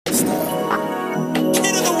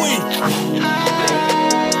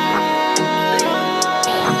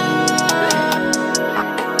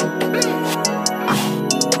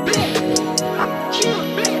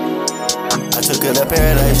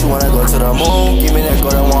paradise, you wanna go to the moon. Give me that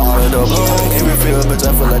gold, I want all of the blue. Every feel, bitch,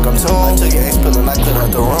 I feel like I'm tuned. I took your ex pill and I cleared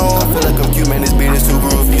out the room. I feel like I'm cute, man, this beat is too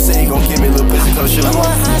groove. You say you gon' give me a little pussy, come shoot. I'm on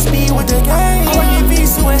high speed with the game. I want your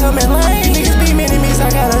V2 and helmet lane. You niggas be enemies, I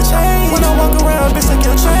gotta change. When I walk around, bitch, like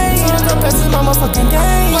your chain. So I start passing my motherfucking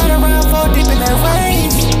game. Ride around, fall deep in that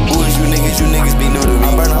range. Who is you niggas? You niggas be new to me.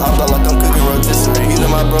 I'm burning off like I'm cooking rotisserie. You know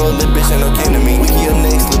my bro, little bitch ain't no kin to me. Wiki up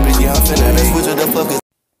next, little bitch, yeah, I'm finna be. Switch with the focus.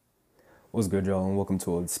 What's good, y'all, and welcome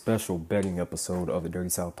to a special betting episode of the Dirty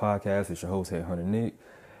South Podcast. It's your host, HHN Nick,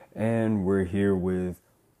 and we're here with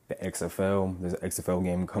the XFL. There's an XFL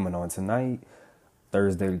game coming on tonight,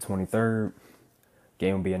 Thursday the 23rd.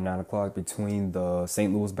 Game will be at 9 o'clock between the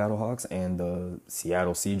St. Louis Battlehawks and the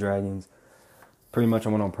Seattle Sea Dragons. Pretty much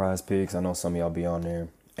I went on PrizePicks. I know some of y'all be on there,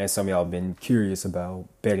 and some of y'all been curious about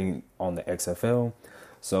betting on the XFL.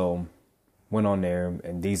 So went on there,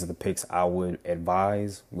 and these are the picks I would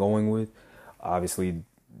advise going with. Obviously,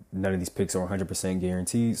 none of these picks are 100%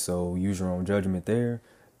 guaranteed, so use your own judgment there.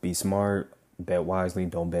 Be smart, bet wisely,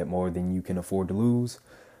 don't bet more than you can afford to lose.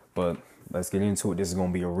 But let's get into it. This is going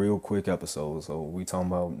to be a real quick episode, so we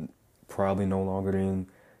talking about probably no longer than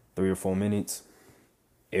 3 or 4 minutes,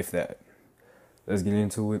 if that. Let's get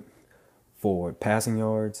into it. For passing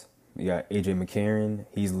yards, we got AJ McCarron.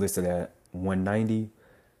 He's listed at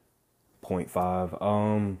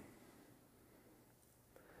 190.5.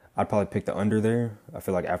 I'd probably pick the under there. I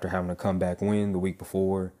feel like after having a comeback win the week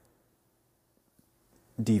before,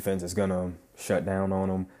 defense is going to shut down on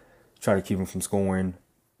him, try to keep him from scoring.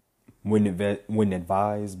 Wouldn't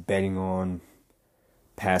advise betting on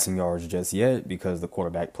passing yards just yet because the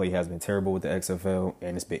quarterback play has been terrible with the XFL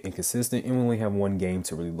and it's been inconsistent, and we only have one game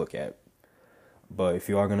to really look at. But if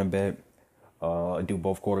you are going to bet, do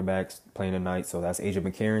both quarterbacks playing tonight. So that's AJ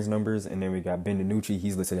McCarron's numbers. And then we got Ben DiNucci.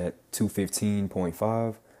 He's listed at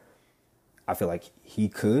 215.5. I feel like he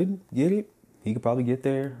could get it. He could probably get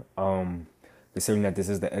there. Considering that this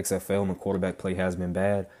is the XFL and the quarterback play has been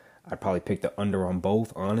bad, I'd probably pick the under on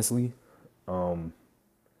both, honestly.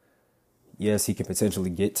 Yes, he could potentially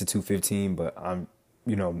get to 215, but I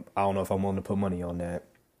don't know if I'm willing to put money on that.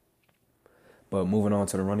 But moving on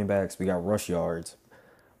to the running backs, we got rush yards.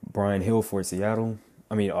 Brian Hill for St.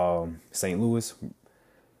 Louis.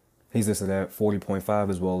 He's listed at 40.5,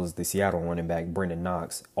 as well as the Seattle running back, Brendan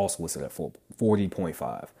Knox, also listed at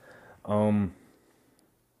 40.5.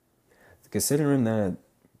 Considering that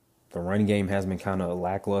the running game has been kind of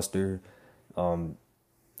lackluster, they don't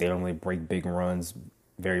really break big runs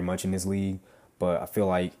very much in this league, but I feel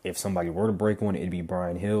like if somebody were to break one, it'd be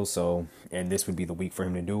Brian Hill. And this would be the week for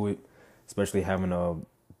him to do it, especially having a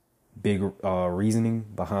big reasoning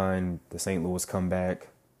behind the St. Louis comeback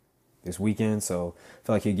this weekend. So I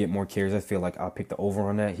feel like he'd get more carries. I feel like I'll pick the over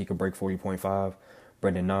on that. He could break 40.5.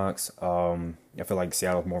 Brendan Knox, I feel like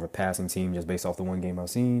Seattle's more of a passing team just based off the one game I've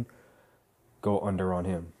seen. Go under on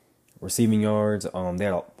him. Receiving yards, they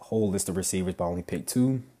had a whole list of receivers, but I only picked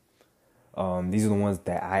 2. These are the ones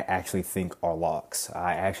that I actually think are locks.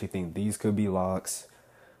 I actually think these could be locks.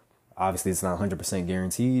 Obviously, it's not 100%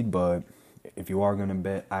 guaranteed, but if you are going to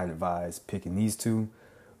bet, I'd advise picking these 2.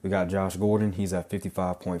 We got Josh Gordon. He's at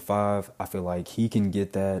 55.5. I feel like he can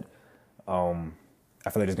get that. I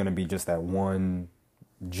feel like there's going to be just that one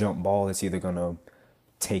jump ball that's either going to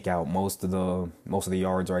take out most of the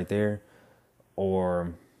yards right there,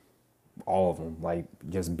 or all of them. Like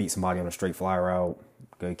just beat somebody on a straight fly route,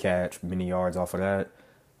 good catch, many yards off of that.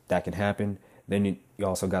 That can happen. Then you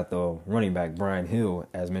also got the running back, Brian Hill,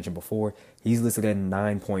 as mentioned before. He's listed at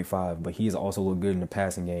 9.5, but he's also looked good in the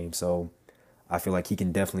passing game. So I feel like he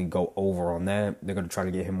can definitely go over on that. They're going to try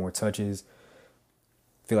to get him more touches.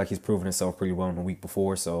 I feel like he's proven himself pretty well in the week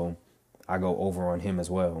before, so I go over on him as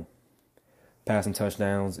well. Passing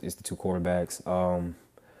touchdowns is the 2 quarterbacks.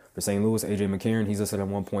 For St. Louis, AJ McCarron, he's listed at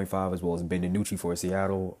 1.5, as well as Ben DiNucci for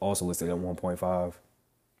Seattle, also listed at 1.5.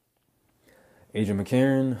 AJ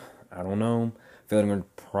McCarron, I don't know. I feel like I'm going to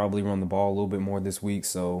probably run the ball a little bit more this week,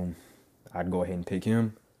 so I'd go ahead and pick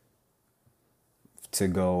him to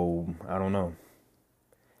go,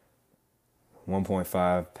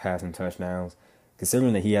 1.5 passing touchdowns.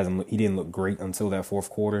 Considering that he didn't look great until that fourth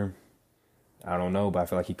quarter, I don't know, but I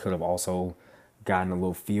feel like he could have also gotten a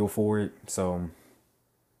little feel for it. So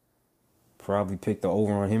probably pick the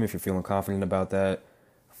over on him if you're feeling confident about that.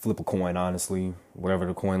 Flip a coin, honestly. Whatever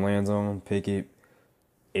the coin lands on, pick it.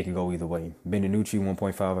 It can go either way. Ben DiNucci,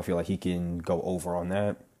 1.5, I feel like he can go over on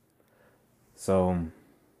that. So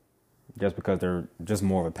just because they're just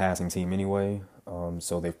more of a passing team anyway,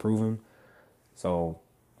 so they've proven. So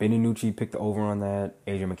Ben DiNucci, pick the over on that.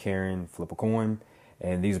 AJ McCarron, flip a coin.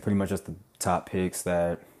 And these are pretty much just the top picks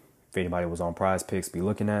that if anybody was on PrizePicks, be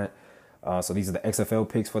looking at. So these are the XFL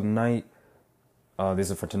picks for the night. This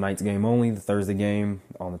is for tonight's game only, the Thursday game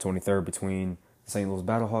on the 23rd between the St. Louis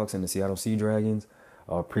Battlehawks and the Seattle Sea Dragons.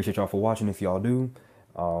 Appreciate y'all for watching if y'all do.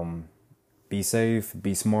 Be safe,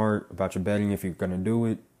 be smart about your betting if you're going to do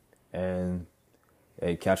it. And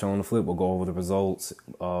hey, catch y'all on the flip. We'll go over the results,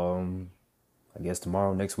 I guess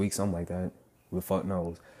tomorrow, next week, something like that. Who the fuck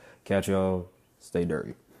knows? Catch y'all. Stay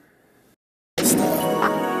dirty. Kid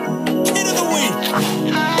of the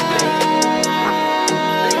week.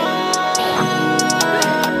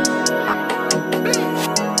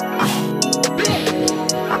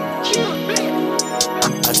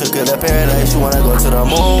 Took her to paradise, she wanna go to the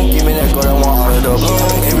moon. Give me that gold, I want all of the blue.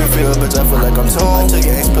 Every feel, bitch, I feel like I'm tuned. I took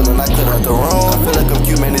your ex pill and I cleared out the room. I feel like I'm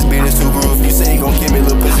cute, man, this beat is too groove. You say you gon' give me a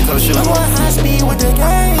little pussy, come shoot. I'm on high speed with the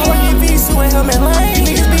game. I work in V2 and helmet lane.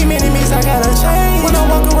 Niggas be mini-me's, I gotta change. When I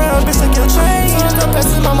walk around, bitch, like your chain.